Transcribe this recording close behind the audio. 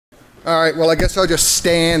All right, well, I guess I'll just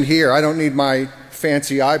stand here. I don't need my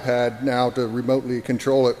fancy iPad now to remotely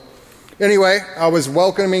control it. Anyway, I was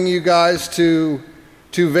welcoming you guys to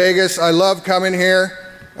Vegas. I love coming here.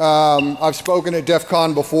 I've spoken at DEF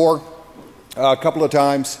CON before a couple of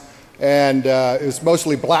times, and it was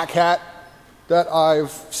mostly Black Hat that I've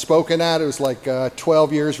spoken at. It was like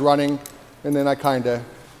 12 years running, and then I kind of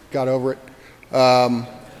got over it.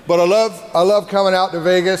 But I love coming out to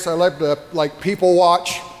Vegas. I like to people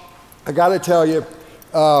watch. I got to tell you,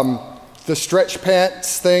 the stretch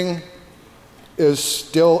pants thing is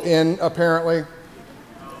still in apparently,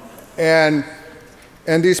 and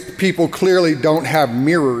these people clearly don't have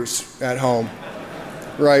mirrors at home,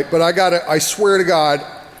 right? But I swear to God,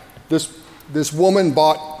 this woman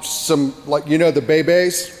bought some, the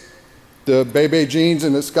Bebe jeans,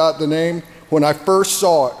 and it's got the name. When I first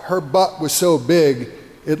saw it, her butt was so big,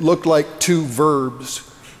 it looked like two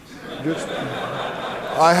verbs.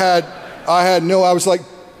 I was like,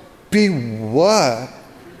 be what?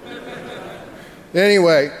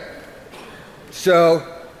 Anyway, so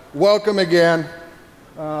welcome again.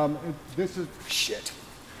 This is shit.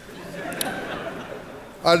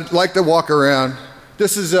 I'd like to walk around.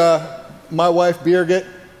 This is my wife Birgit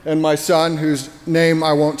and my son, whose name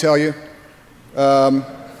I won't tell you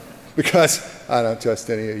because I don't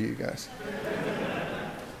trust any of you guys.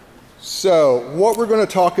 So what we're going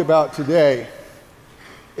to talk about today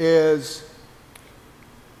is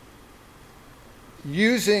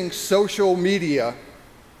using social media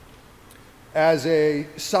as a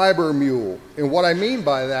cyber mule. And what I mean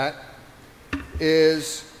by that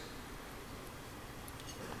is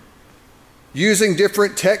using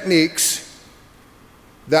different techniques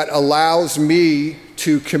that allows me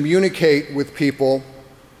to communicate with people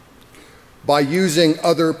by using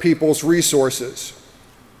other people's resources.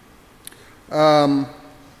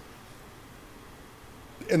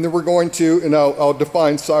 And then we're going to, and I'll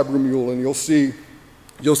define cyber mule, and you'll see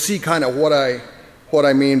kind of what I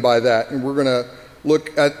mean by that. And we're going to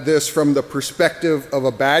look at this from the perspective of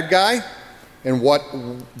a bad guy and what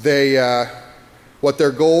their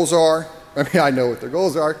goals are. I mean, I know what their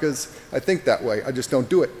goals are because I think that way. I just don't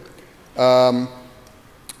do it. Then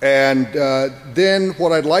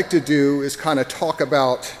what I'd like to do is kind of talk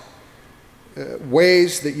about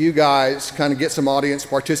ways that you guys kind of get some audience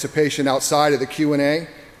participation outside of the Q&A.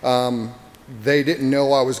 They didn't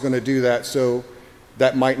know I was going to do that, so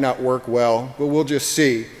that might not work well, but we'll just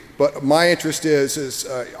see. But my interest is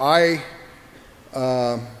I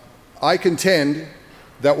contend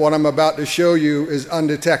that what I'm about to show you is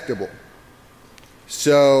undetectable.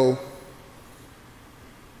 So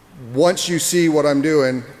once you see what I'm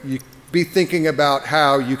doing, you be thinking about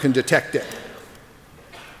how you can detect it.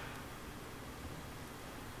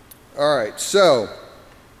 All right, so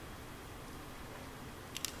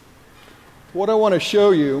what I want to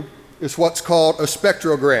show you is what's called a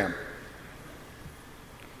spectrogram.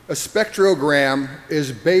 A spectrogram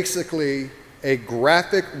is basically a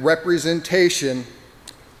graphic representation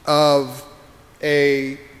of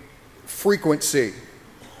a frequency.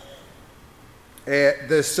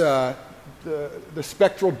 The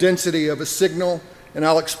spectral density of a signal, and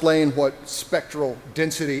I'll explain what spectral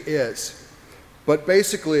density is. But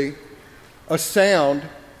basically, a sound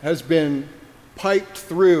has been piped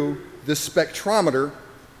through the spectrometer,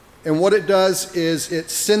 and what it does is it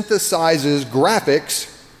synthesizes graphics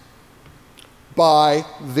by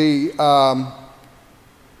the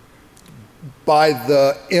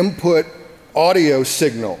input audio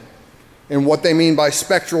signal. And what they mean by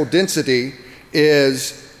spectral density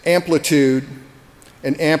is amplitude,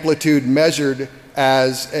 and amplitude measured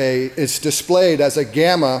as it's displayed as a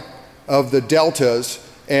gamma of the deltas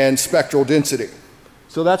and spectral density.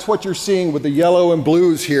 So that's what you're seeing with the yellow and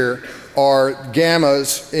blues here are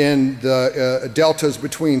gammas in the deltas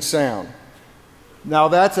between sound. Now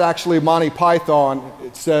that's actually Monty Python.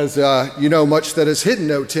 It says, you know much that is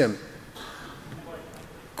hidden, O Tim.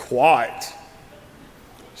 Quite.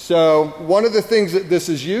 So one of the things that this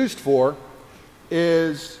is used for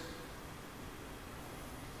is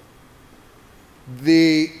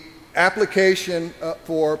the application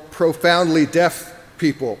for profoundly deaf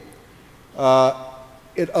people.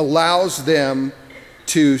 It allows them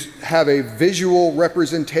to have a visual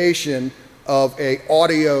representation of an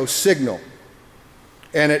audio signal,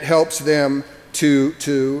 and it helps them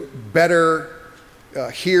to better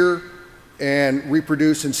hear and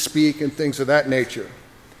reproduce and speak and things of that nature.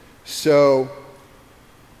 So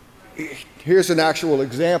here's an actual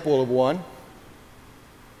example of one.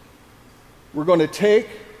 We're going to take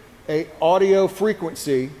an audio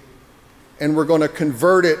frequency and we're going to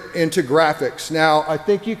convert it into graphics. Now, I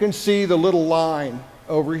think you can see the little line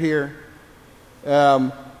over here.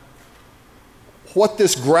 What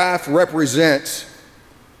this graph represents,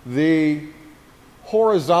 the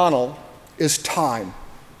horizontal is time.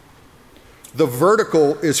 The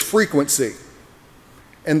vertical is frequency.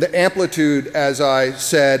 And the amplitude, as I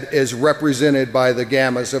said, is represented by the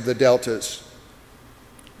gammas of the deltas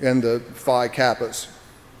and the phi kappas.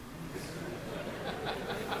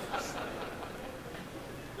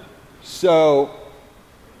 So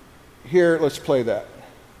here, let's play that.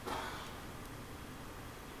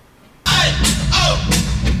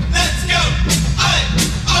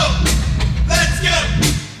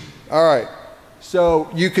 All right, so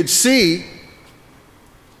you could see,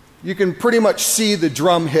 you can pretty much see the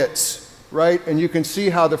drum hits, right? And you can see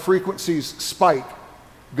how the frequencies spike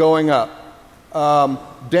going up.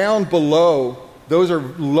 Down below, those are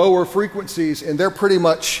lower frequencies, and they're pretty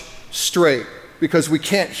much straight because we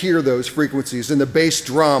can't hear those frequencies, and the bass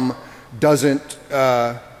drum doesn't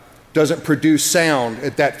produce sound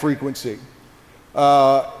at that frequency.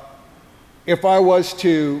 If I was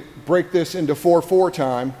to break this into 4/4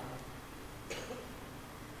 time,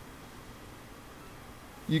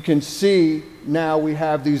 you can see now we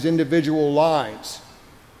have these individual lines.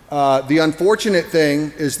 The unfortunate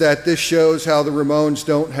thing is that this shows how the Ramones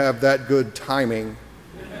don't have that good timing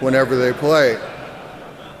whenever they play.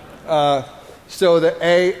 So the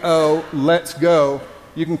A-O, let's go,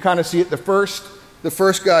 you can kind of see it. The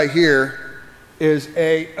first guy here is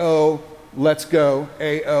A-O, let's go,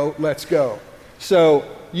 A-O, let's go. So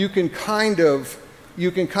you can kind of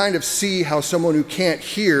see how someone who can't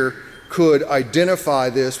hear could identify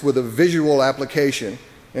this with a visual application.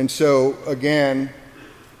 And so again,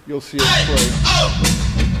 you'll see it play.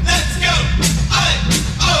 Let's go.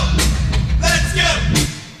 Let's go.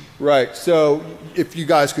 Right. So if you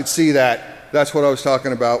guys could see that, that's what I was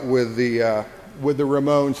talking about with the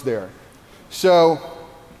Ramones there. So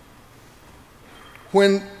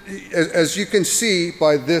as you can see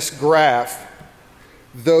by this graph,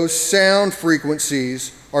 those sound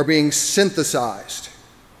frequencies are being synthesized.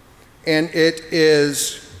 And it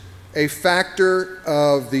is a factor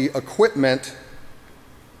of the equipment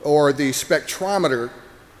or the spectrometer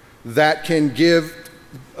that can give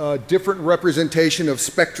a different representation of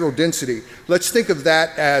spectral density. Let's think of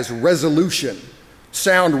that as resolution,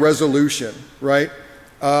 sound resolution, right?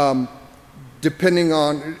 Depending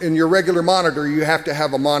on, in your regular monitor, you have to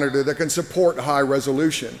have a monitor that can support high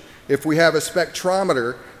resolution. If we have a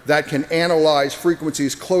spectrometer that can analyze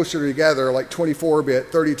frequencies closer together, like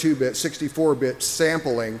 24-bit, 32-bit, 64-bit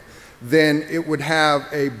sampling, then it would have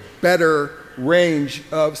a better range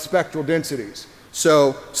of spectral densities.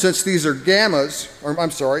 So since these are gammas, or I'm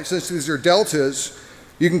sorry, since these are deltas,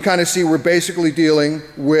 you can kind of see we're basically dealing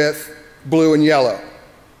with blue and yellow,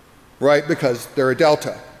 right? Because they're a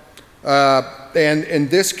delta. And in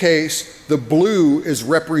this case, the blue is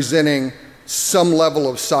representing some level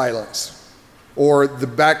of silence, or the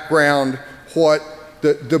background. What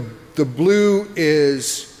the blue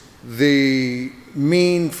is the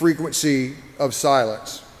mean frequency of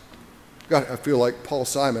silence. God, I feel like Paul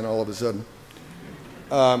Simon all of a sudden.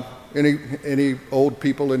 Any old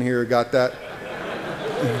people in here got that?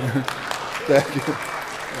 Thank you.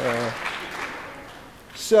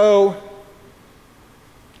 So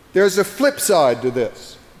there's a flip side to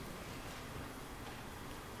this.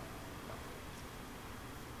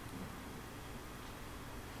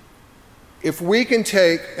 If we can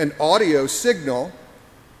take an audio signal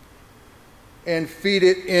and feed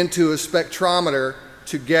it into a spectrometer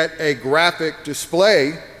to get a graphic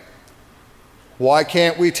display, why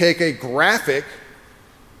can't we take a graphic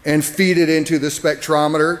and feed it into the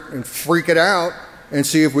spectrometer and freak it out and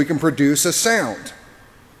see if we can produce a sound?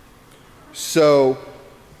 So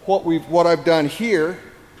what I've done here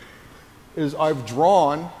is I've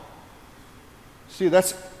drawn, see,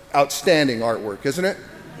 that's outstanding artwork, isn't it?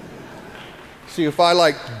 See, if I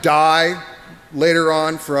like die later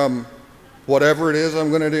on from whatever it is I'm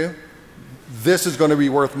going to do, this is going to be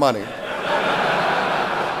worth money.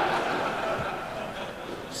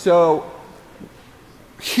 So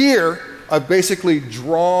here I've basically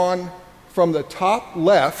drawn from the top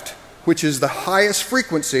left, which is the highest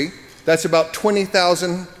frequency, that's about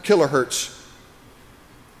 20,000 kilohertz.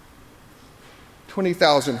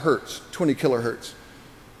 20,000 hertz, 20 kilohertz.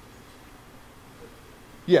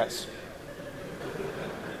 Yes.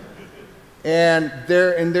 And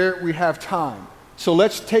there we have time. So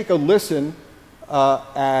let's take a listen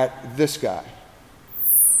at this guy.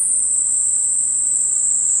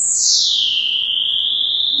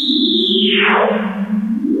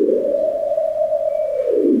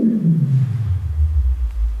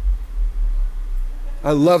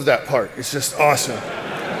 I love that part. It's just awesome.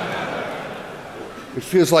 It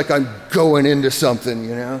feels like I'm going into something,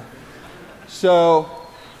 you know? So,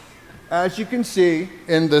 as you can see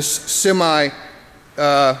in this semi,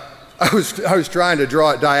 I was trying to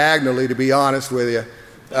draw it diagonally, to be honest with you.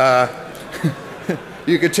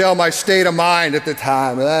 You could tell my state of mind at the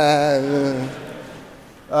time.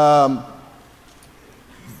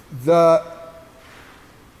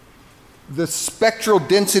 The spectral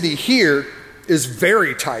density here is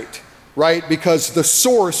very tight, right? Because the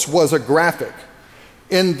source was a graphic.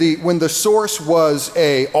 When the source was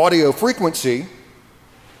an audio frequency,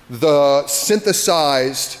 the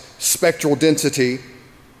synthesized spectral density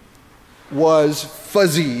was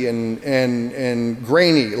fuzzy and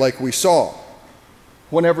grainy, like we saw.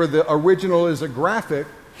 Whenever the original is a graphic,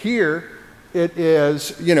 here it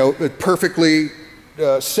is, you know, perfectly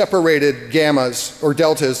separated gammas or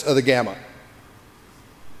deltas of the gamma.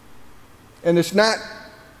 And it's not,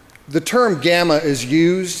 the term gamma is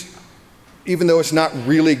used even though it's not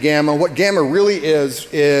really gamma. What gamma really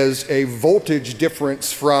is a voltage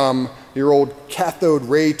difference from your old cathode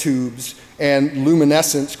ray tubes and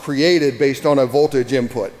luminescence created based on a voltage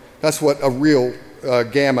input. That's what a real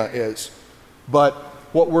gamma is. But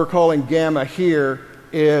what we're calling gamma here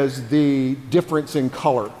is the difference in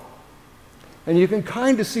color. And you can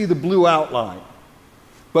kind of see the blue outline.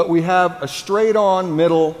 But we have a straight on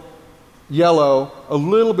middle yellow, a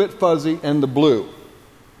little bit fuzzy, and the blue.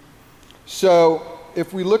 So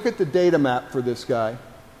if we look at the data map for this guy,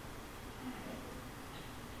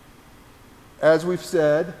 as we've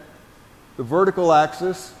said, the vertical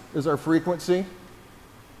axis is our frequency.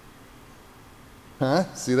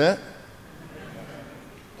 See that?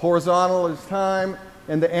 Horizontal is time,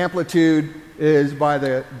 and the amplitude is by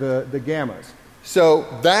the gammas. So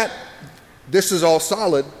this is all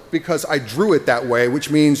solid because I drew it that way, which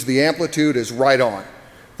means the amplitude is right on.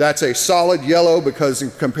 That's a solid yellow because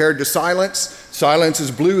compared to silence, silence is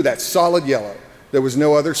blue, that's solid yellow. There was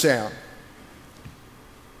no other sound.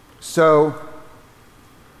 So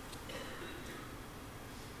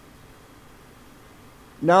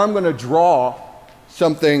now I'm going to draw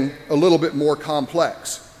something a little bit more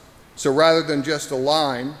complex. So rather than just a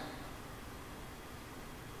line,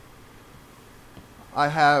 I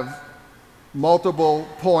have multiple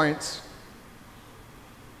points.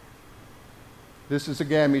 This is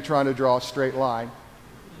again me trying to draw a straight line.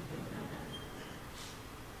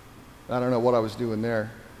 I don't know what I was doing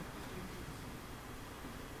there.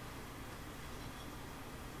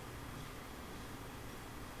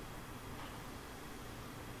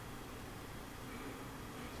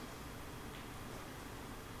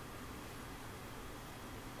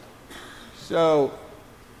 So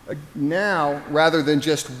now, rather than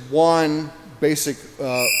just one basic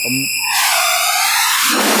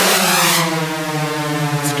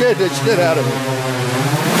scared the shit out of me.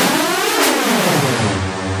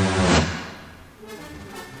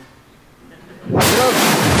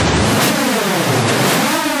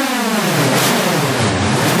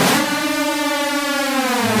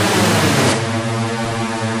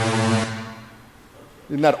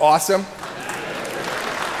 Isn't that awesome?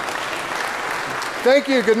 Thank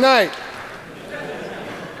you, good night.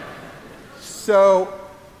 So,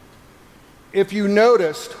 if you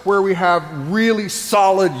noticed where we have really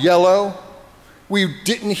solid yellow, we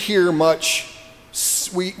didn't hear much,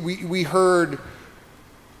 we heard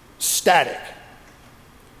static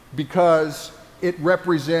because it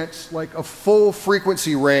represents like a full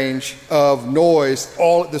frequency range of noise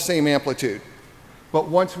all at the same amplitude. But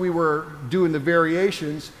once we were doing the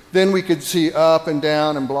variations, then we could see up and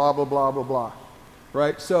down and blah, blah, blah, blah, blah.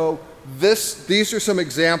 Right? So these are some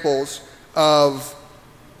examples of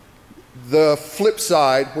the flip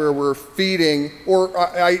side where we're feeding, or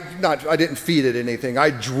I didn't feed it anything. I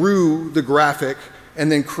drew the graphic and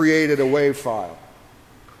then created a wave file.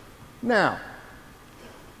 Now,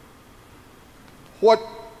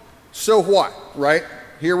 so what, right?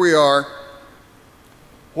 Here we are.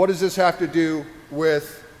 What does this have to do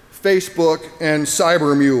with Facebook and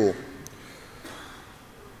Mule?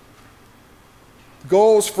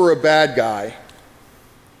 Goals for a bad guy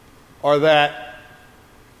are that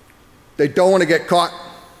they don't want to get caught,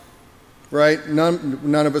 right?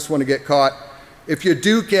 None of us want to get caught. If you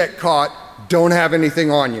do get caught, don't have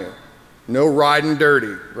anything on you. No riding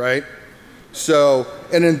dirty, right? So,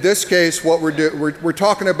 and in this case, what we're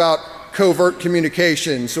talking about covert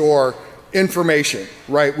communications or information,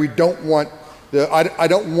 right? We don't want I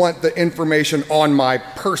don't want the information on my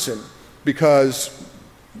person because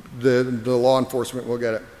the law enforcement will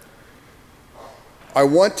get it. I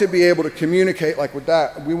want to be able to communicate like with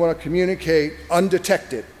that. We want to communicate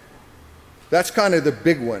undetected. That's kind of the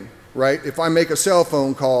big one, right? If I make a cell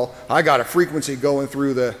phone call, I got a frequency going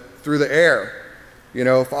through the air. You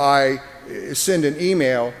know, if I send an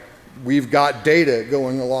email, we've got data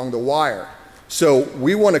going along the wire. So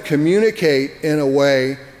we want to communicate in a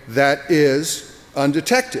way that is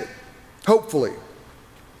undetected, hopefully.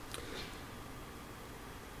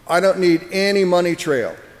 I don't need any money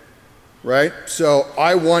trail, right? So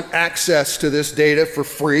I want access to this data for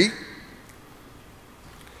free.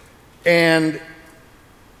 And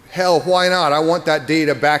hell, why not? I want that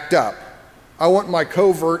data backed up. I want my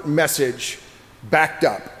covert message backed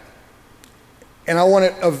up. And I want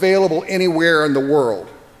it available anywhere in the world.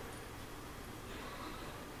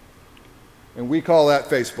 And we call that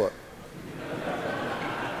Facebook.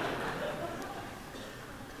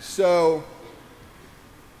 So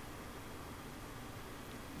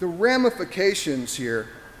the ramifications here,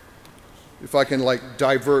 if I can like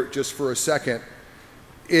divert just for a second,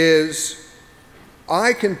 is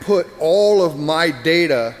I can put all of my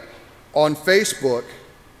data on Facebook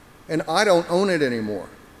and I don't own it anymore,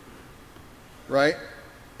 right?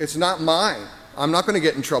 It's not mine. I'm not going to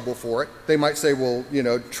get in trouble for it. They might say, well, you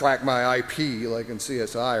know, track my IP like in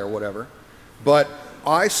CSI or whatever. But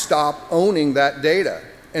I stop owning that data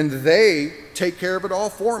and they take care of it all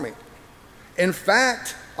for me. In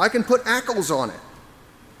fact, I can put ACLs on it,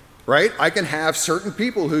 right? I can have certain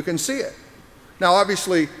people who can see it. Now,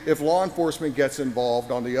 obviously, if law enforcement gets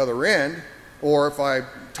involved on the other end, or if I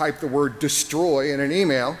type the word destroy in an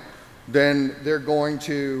email, then they're going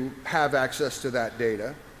to have access to that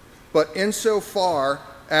data. But insofar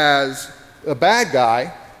as a bad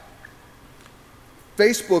guy,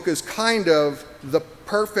 Facebook is kind of the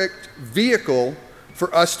perfect vehicle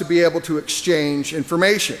for us to be able to exchange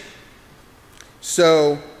information.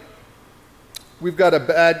 So we've got a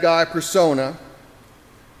bad guy persona,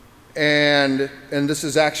 and this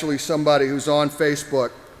is actually somebody who's on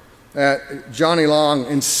Facebook. Johnny Long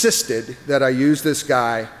insisted that I use this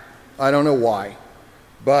guy. I don't know why,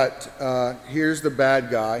 but here's the bad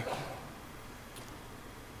guy.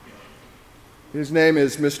 His name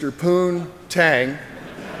is Mr. Poon Tang.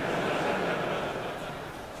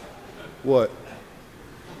 What?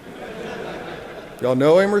 Y'all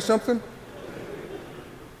know him or something?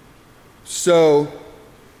 So,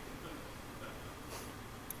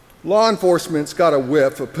 law enforcement's got a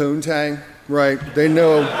whiff of poontang, right? They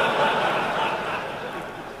know.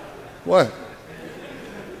 What?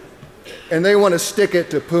 And they want to stick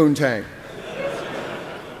it to poontang.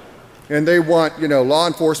 And they want, you know, law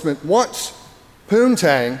enforcement wants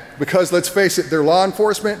poontang because, let's face it, they're law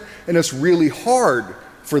enforcement and it's really hard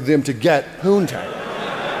for them to get poontang.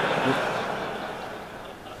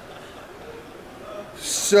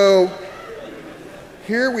 So,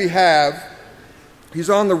 here we have, he's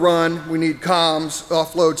on the run, we need comms,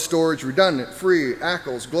 offload storage, redundant, free,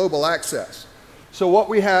 ACLs, global access. So what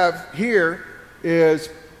we have here is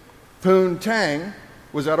Poontang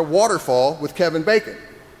was at a waterfall with Kevin Bacon.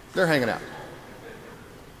 They're hanging out.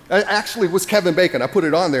 Actually, it was Kevin Bacon. I put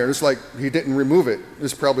it on there, and it's like he didn't remove it.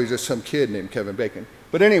 It's probably just some kid named Kevin Bacon.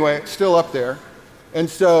 But anyway, it's still up there. And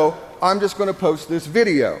so I'm just going to post this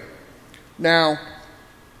video. Now,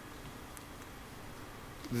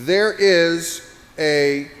 there is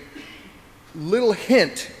a little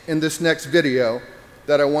hint in this next video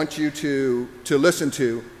that I want you to listen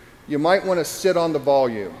to. You might want to sit on the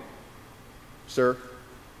volume, sir,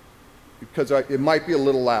 because it might be a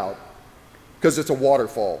little loud, because it's a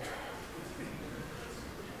waterfall.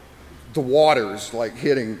 The water's like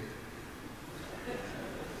hitting.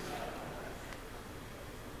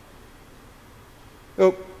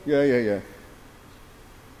 Oh, yeah.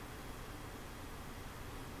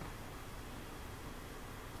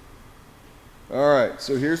 All right,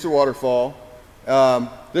 so here's the waterfall.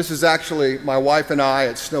 This is actually my wife and I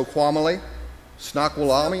at Snoqualmie.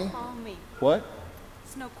 Snoqualmie? What?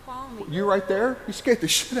 Snoqualmie. You right there? You scared the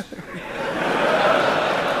shit out of me.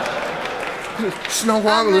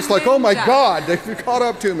 Snoqualmie, it's like, oh my God, they caught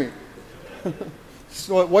up to me.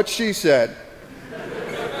 So what she said.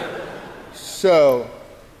 So,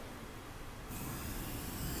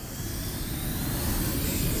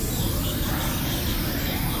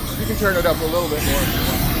 you can turn it up a little bit more if you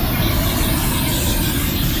want.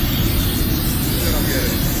 Then I'll get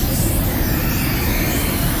it.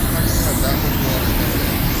 I'm not gonna have that much water.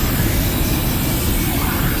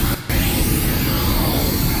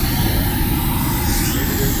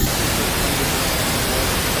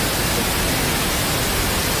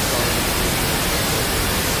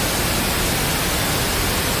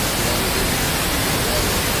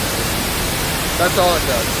 That's all it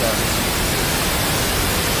does, sorry.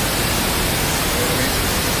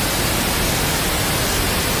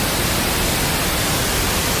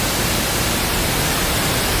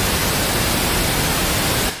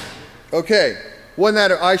 Okay, wasn't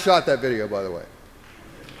that, I shot that video, by the way.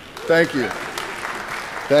 Thank you.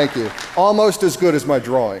 Thank you. Almost as good as my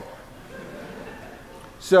drawing.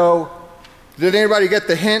 So, did anybody get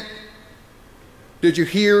the hint? Did you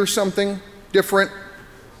hear something different?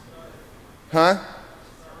 Huh?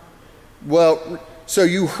 Well, so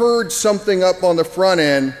you heard something up on the front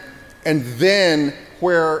end, and then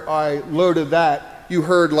where I loaded that, you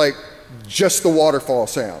heard like just the waterfall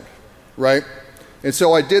sound, right? And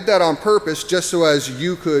so I did that on purpose just so as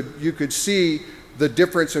you could see the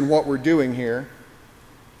difference in what we're doing here.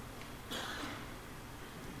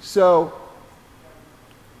 So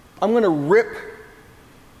I'm going to rip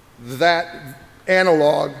that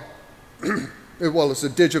analog, well, it's a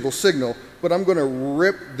digital signal, but I'm going to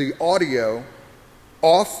rip the audio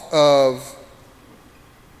off of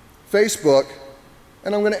Facebook,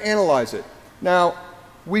 and I'm going to analyze it. Now,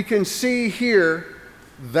 we can see here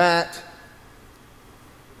that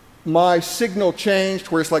my signal changed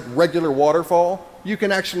where it's like regular waterfall. You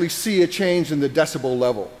can actually see a change in the decibel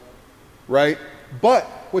level, right? But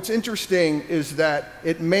what's interesting is that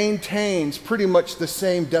it maintains pretty much the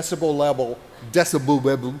same decibel level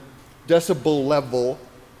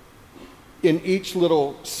in each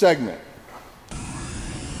little segment.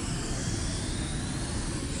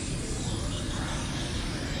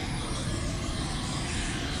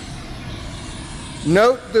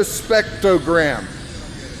 Note the spectrogram.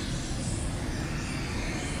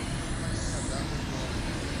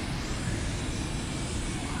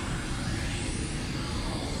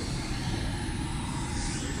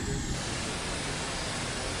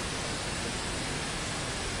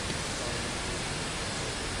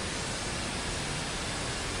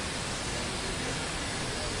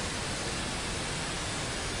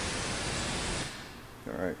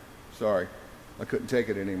 All right, sorry, I couldn't take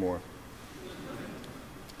it anymore.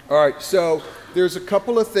 All right, so there's a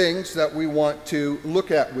couple of things that we want to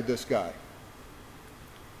look at with this guy.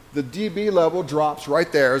 The dB level drops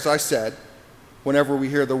right there, as I said, whenever we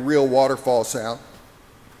hear the real waterfall sound.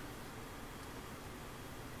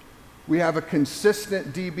 We have a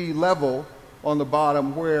consistent dB level on the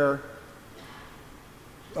bottom where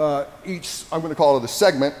each, I'm going to call it a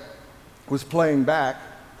segment, was playing back.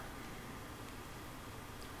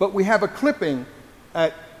 But we have a clipping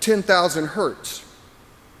at 10,000 hertz.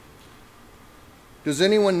 Does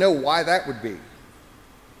anyone know why that would be?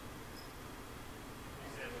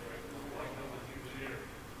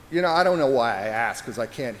 You know, I don't know why I asked, because I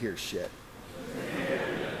can't hear shit.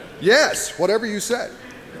 Yes, whatever you said.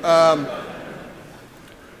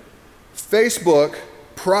 Facebook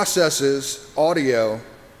processes audio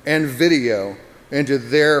and video into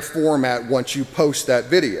their format once you post that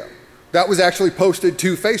video. That was actually posted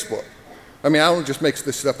to Facebook. I mean, I don't just make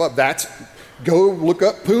this stuff up. Go look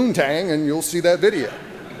up Poontang and you'll see that video.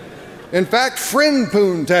 In fact, friend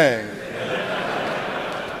Poontang.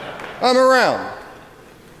 I'm around.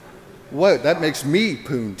 What? That makes me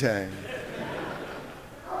Poontang.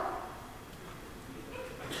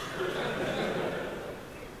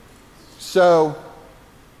 So,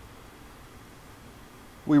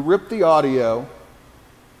 we ripped the audio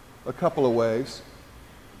a couple of ways.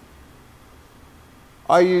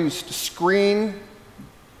 I used Screen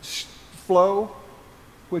Flow,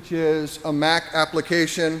 which is a Mac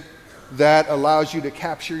application that allows you to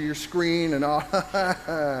capture your screen and all.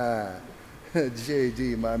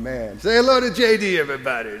 JD, my man. Say hello to JD,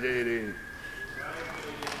 everybody. JD.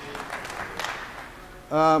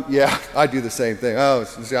 Yeah, I do the same thing. Oh,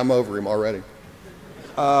 see, I'm over him already.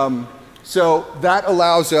 So that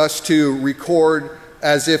allows us to record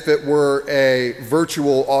as if it were a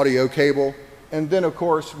virtual audio cable. And then, of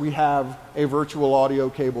course, we have a virtual audio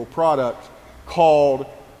cable product called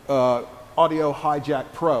Audio Hijack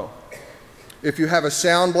Pro. If you have a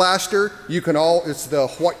Sound Blaster, it's the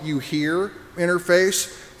What You Hear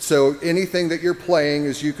interface. So anything that you're playing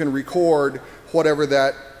is you can record whatever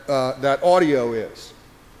that audio is.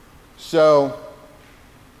 So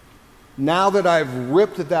now that I've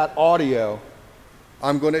ripped that audio,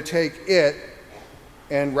 I'm going to take it,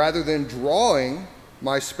 and rather than drawing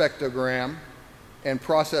my spectrogram and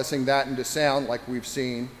processing that into sound like we've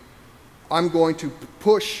seen, I'm going to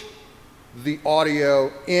push the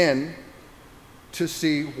audio in to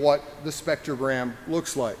see what the spectrogram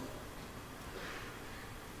looks like.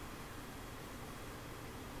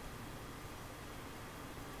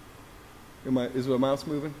 Is my mouse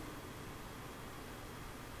moving?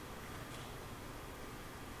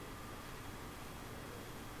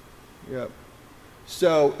 Yep.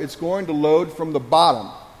 So it's going to load from the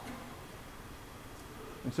bottom.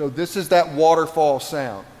 And so this is that waterfall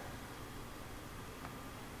sound.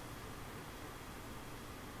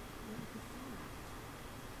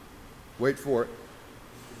 Wait for it.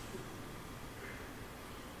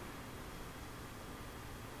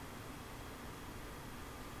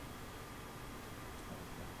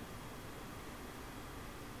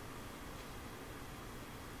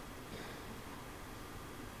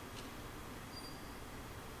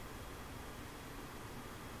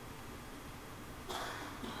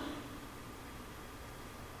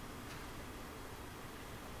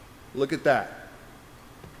 Look at that.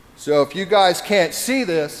 So if you guys can't see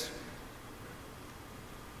this,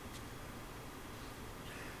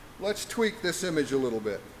 let's tweak this image a little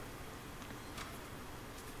bit.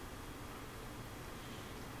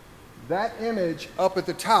 That image up at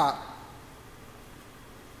the top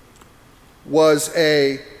was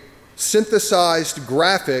a synthesized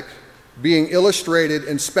graphic being illustrated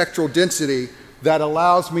in spectral density that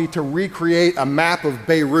allows me to recreate a map of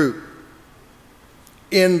Beirut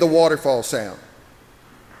in the waterfall sound.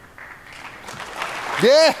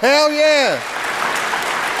 Yeah, hell yeah!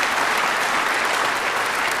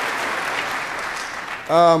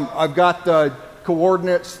 I've got the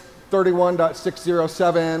coordinates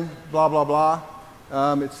 31.607, blah, blah, blah.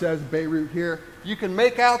 It says Beirut here. You can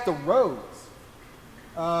make out the roads.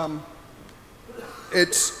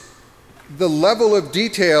 It's the level of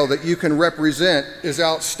detail that you can represent is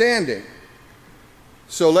outstanding.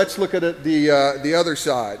 So let's look at it the other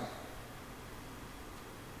side.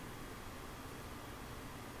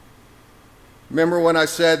 Remember when I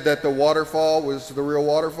said that the waterfall was the real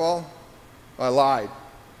waterfall? I lied.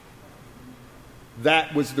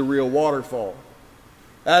 That was the real waterfall.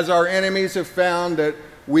 As our enemies have found that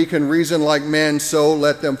we can reason like men, so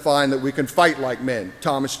let them find that we can fight like men.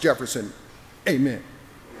 Thomas Jefferson. Amen.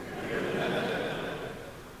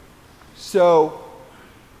 So,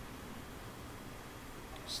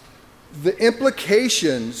 the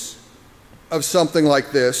implications of something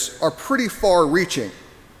like this are pretty far-reaching.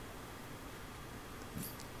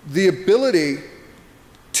 The ability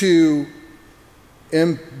to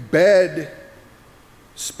embed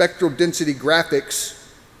spectral density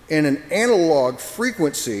graphics in an analog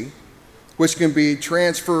frequency, which can be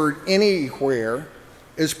transferred anywhere,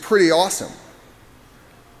 is pretty awesome.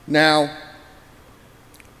 Now,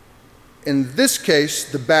 in this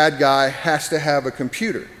case, the bad guy has to have a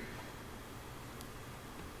computer,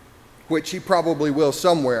 which he probably will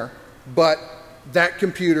somewhere, but that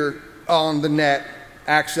computer on the net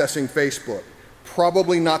accessing Facebook,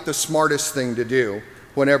 probably not the smartest thing to do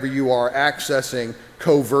whenever you are accessing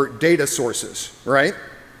covert data sources, right?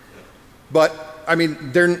 But I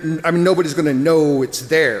mean, nobody's going to know it's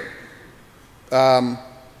there.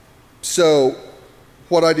 So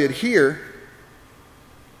what I did here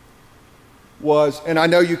was, and I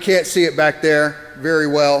know you can't see it back there very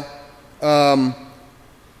well.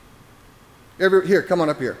 Here, come on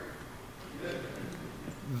up here.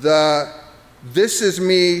 This is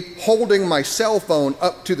me holding my cell phone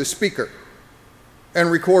up to the speaker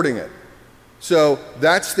and recording it. So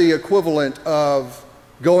that's the equivalent of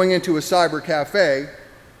going into a cyber cafe,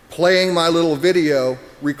 playing my little video,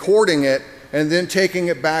 recording it, and then taking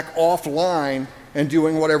it back offline and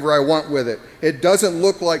doing whatever I want with it. It doesn't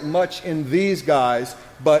look like much in these guys,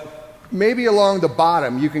 but maybe along the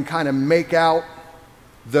bottom you can kind of make out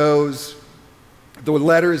the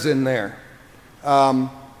letters in there.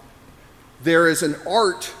 There is an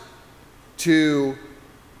art to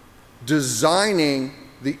designing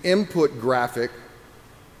the input graphic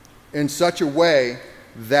in such a way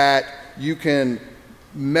that you can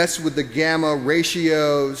mess with the gamma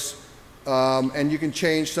ratios, and you can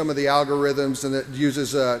change some of the algorithms, and it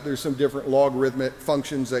uses there's some different logarithmic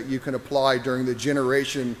functions that you can apply during the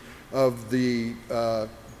generation of the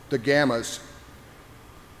gammas.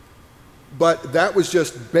 But that was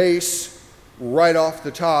just base right off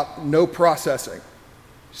the top, no processing.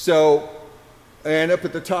 So, and up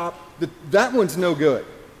at the top, that one's no good,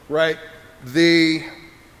 right? The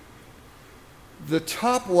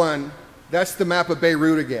top one, that's the map of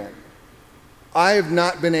Beirut again. I have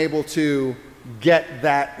not been able to get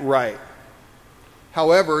that right.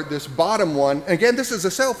 However, this bottom one, again, this is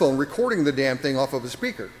a cell phone recording the damn thing off of a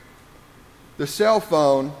speaker. The cell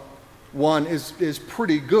phone one is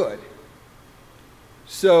pretty good.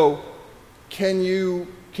 So, can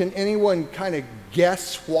anyone kind of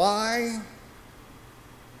guess why?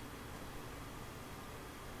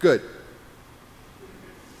 Good.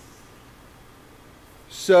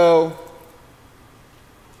 So,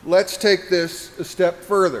 let's take this a step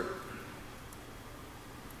further.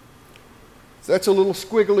 So that's a little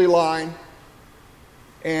squiggly line,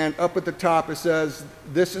 and up at the top it says,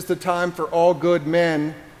 "This is the time for all good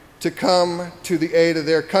men to come to the aid of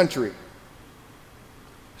their country."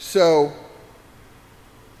 So,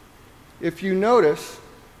 if you notice,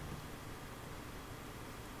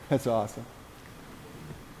 that's awesome.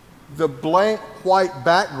 The blank white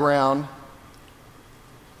background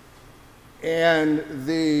and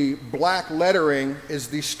the black lettering is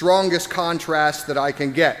the strongest contrast that I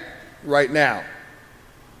can get right now.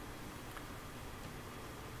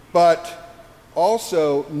 But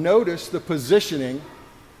also notice the positioning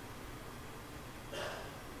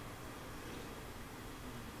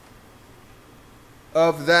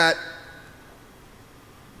of that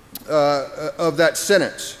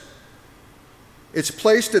sentence. It's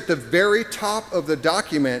placed at the very top of the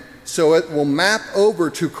document, so it will map over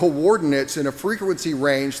to coordinates in a frequency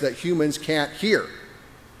range that humans can't hear.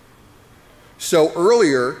 So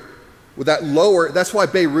earlier, with that lower, that's why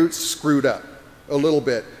Beirut's screwed up a little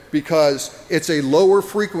bit, because it's a lower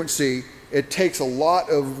frequency, it takes a lot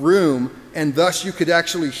of room, and thus you could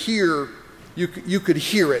actually hear, you could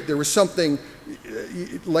hear it. There was something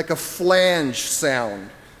like a flange sound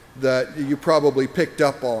that you probably picked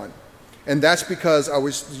up on. And that's because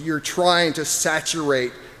you're trying to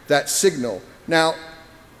saturate that signal. Now,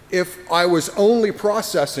 if I was only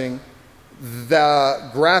processing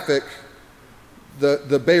the graphic,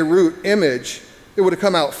 the Beirut image, it would have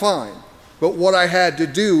come out fine. But what I had to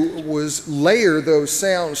do was layer those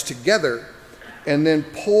sounds together and then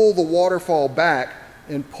pull the waterfall back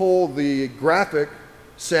and pull the graphic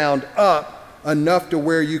sound up enough to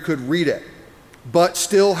where you could read it, but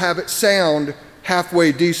still have it sound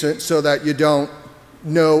halfway decent so that you don't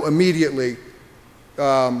know immediately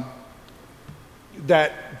that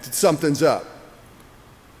something's up.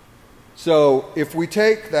 So if we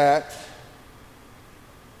take that,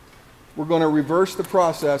 we're going to reverse the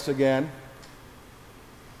process again.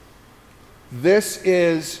 This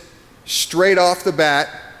is straight off the bat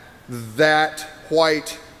that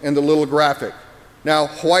white and the little graphic. Now,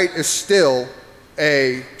 white is still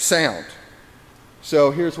a sound. So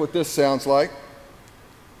here's what this sounds like.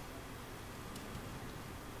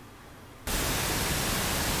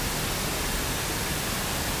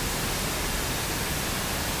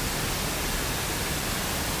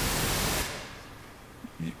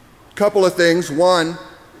 Couple of things. One,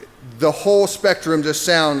 the whole spectrum just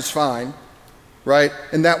sounds fine, right?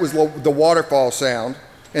 And that was the waterfall sound.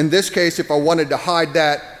 In this case, if I wanted to hide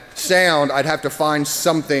that sound, I'd have to find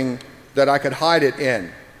something that I could hide it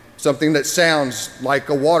in. Something that sounds like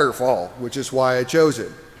a waterfall, which is why I chose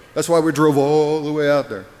it. That's why we drove all the way out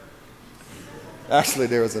there. Actually,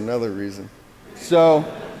 there was another reason. So,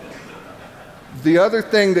 the other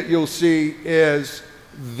thing that you'll see is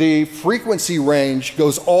the frequency range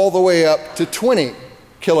goes all the way up to 20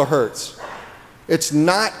 kilohertz. It's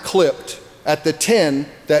not clipped at the 10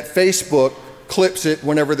 that Facebook clips it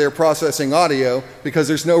whenever they're processing audio, because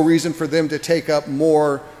there's no reason for them to take up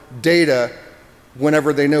more data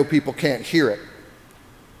whenever they know people can't hear it.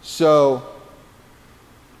 So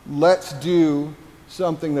let's do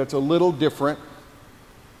something that's a little different.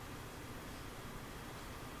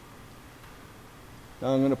 Now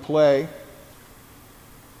I'm going to play.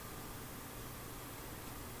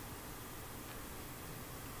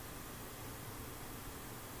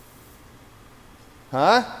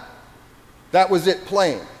 Huh? That was it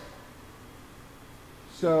playing.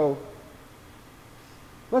 So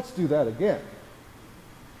let's do that again.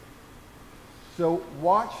 So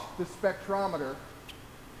watch the spectrometer.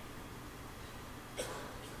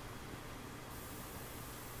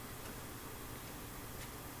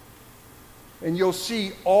 And you'll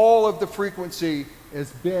see all of the frequency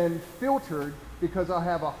has been filtered because I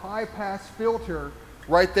have a high pass filter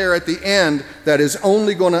right there at the end that is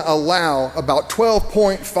only going to allow about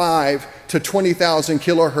 12.5 to 20,000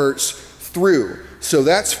 kilohertz through. So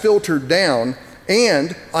that's filtered down,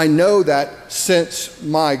 and I know that since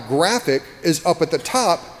my graphic is up at the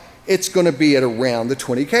top, it's going to be at around the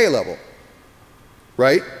 20K level,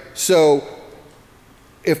 right? So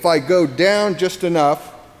if I go down just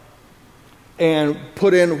enough and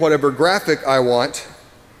put in whatever graphic I want,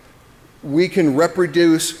 we can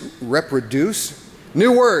reproduce,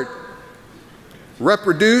 new word,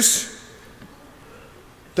 reproduce.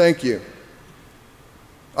 Thank you.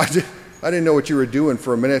 I didn't know what you were doing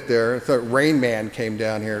for a minute there. I thought Rain Man came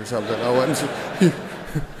down here or something. Oh,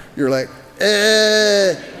 you're like,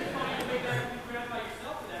 eh.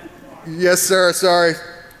 Yes, sir, sorry.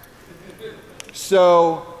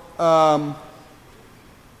 So, I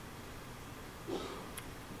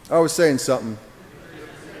was saying something.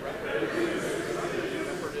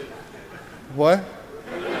 What?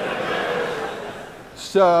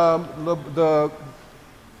 So,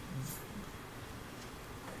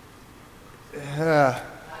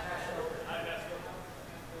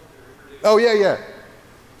 oh, yeah.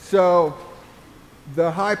 So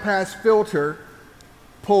the high pass filter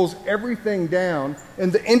pulls everything down,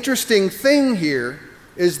 and the interesting thing here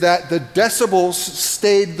is that the decibels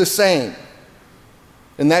stayed the same.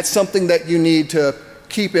 And that's something that you need to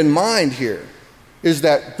keep in mind here, is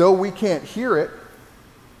that though we can't hear it,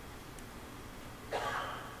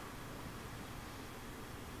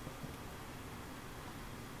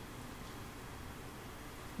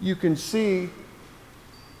 you can see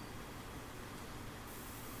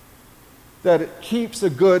that it keeps a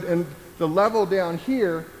good, and the level down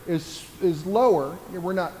here is lower.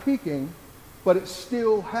 We're not peaking, but it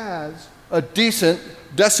still has a decent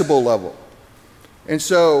decibel level. And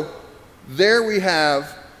so there we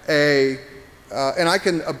have a, and I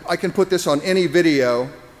can put this on any video.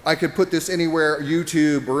 I could put this anywhere,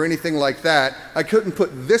 YouTube or anything like that. I couldn't put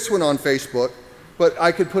this one on Facebook, but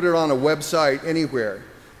I could put it on a website anywhere.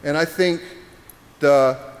 And I think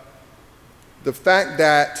the fact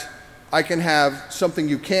that I can have something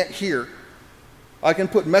you can't hear, I can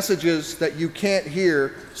put messages that you can't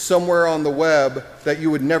hear somewhere on the web that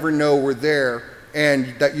you would never know were there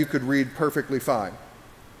and that you could read perfectly fine.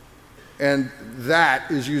 And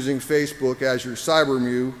that is using Facebook as your cyber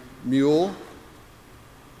mule.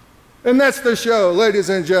 And that's the show, ladies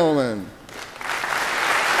and gentlemen.